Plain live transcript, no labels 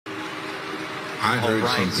I heard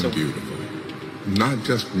something beautiful. Not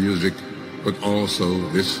just music, but also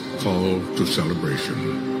this call to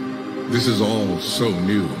celebration. This is all so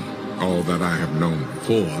new. All that I have known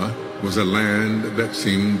before was a land that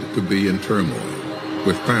seemed to be in turmoil,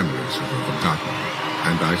 with families forgotten,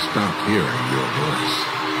 and I stopped hearing your voice.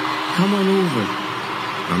 Come on over.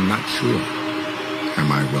 I'm not sure.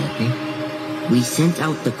 Am I welcome? We sent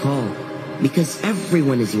out the call, because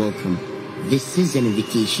everyone is welcome. This is an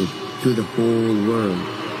invitation to the whole world.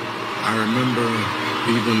 I remember,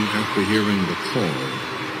 even after hearing the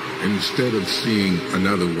call, instead of seeing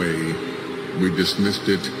another way, we dismissed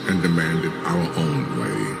it and demanded our own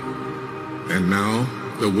way. And now,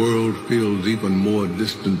 the world feels even more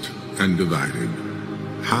distant and divided.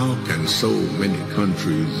 How can so many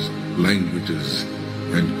countries, languages,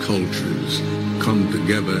 and cultures come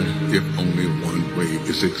together if only one way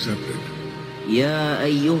is accepted? يا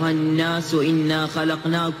أيها الناس إنا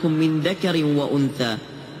خلقناكم من ذكر وأنثى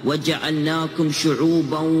وجعلناكم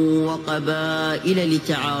شعوبا وقبائل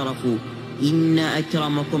لتعارفوا إن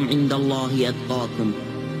أكرمكم عند الله أتقاكم.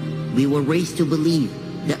 We were raised to believe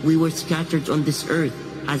that we were scattered on this earth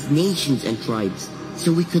as nations and tribes,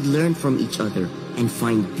 so we could learn from each other and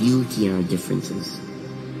find beauty in our differences.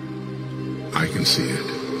 I can see it.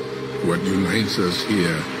 What unites us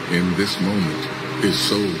here in this moment is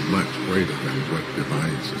so much greater than what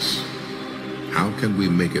divides us. How can we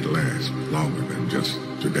make it last longer than just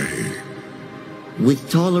today?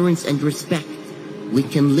 With tolerance and respect, we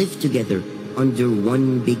can live together under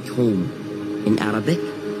one big home. In Arabic,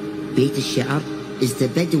 Beit al-Sha'ar is the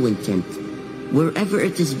Bedouin tent. Wherever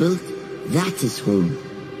it is built, that is home.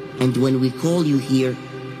 And when we call you here,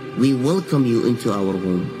 we welcome you into our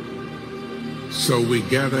home. So we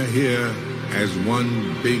gather here as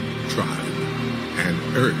one big tribe, and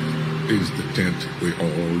Earth is the tent we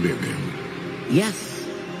all live in. Yes,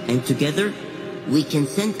 and together we can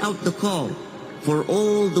send out the call for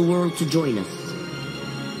all the world to join us.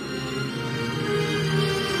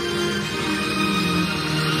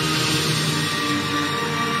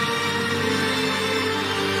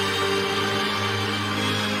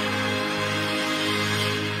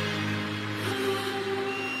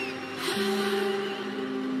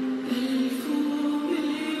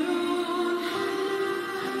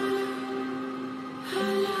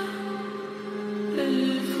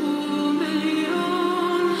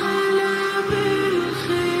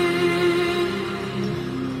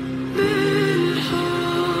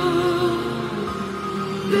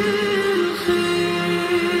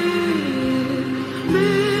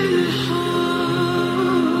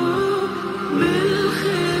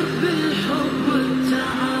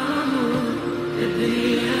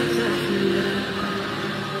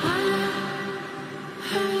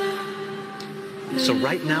 So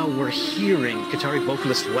right now we're hearing Qatari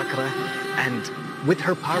vocalist Wakra, and with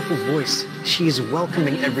her powerful voice, she's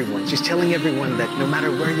welcoming everyone. She's telling everyone that no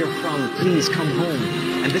matter where you're from, please come home.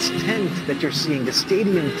 And this tent that you're seeing, the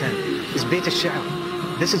stadium tent, is Beit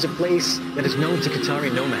al-Sha'ar. This is a place that is known to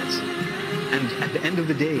Qatari nomads. And at the end of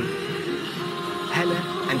the day, hala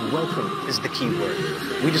and welcome is the key word.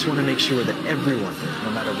 We just want to make sure that everyone,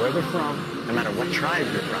 no matter where they're from, no matter what tribe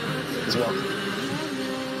they're from, is welcome.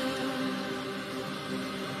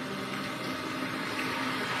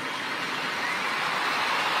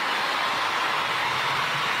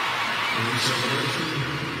 In celebration,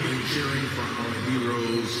 in cheering for our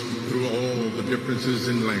heroes through all the differences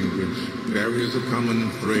in language, there is a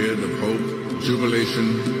common thread of hope,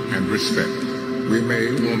 jubilation, and respect. We may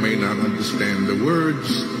or may not understand the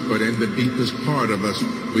words, but in the deepest part of us,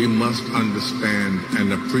 we must understand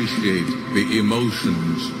and appreciate the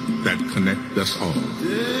emotions that connect us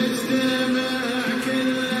all.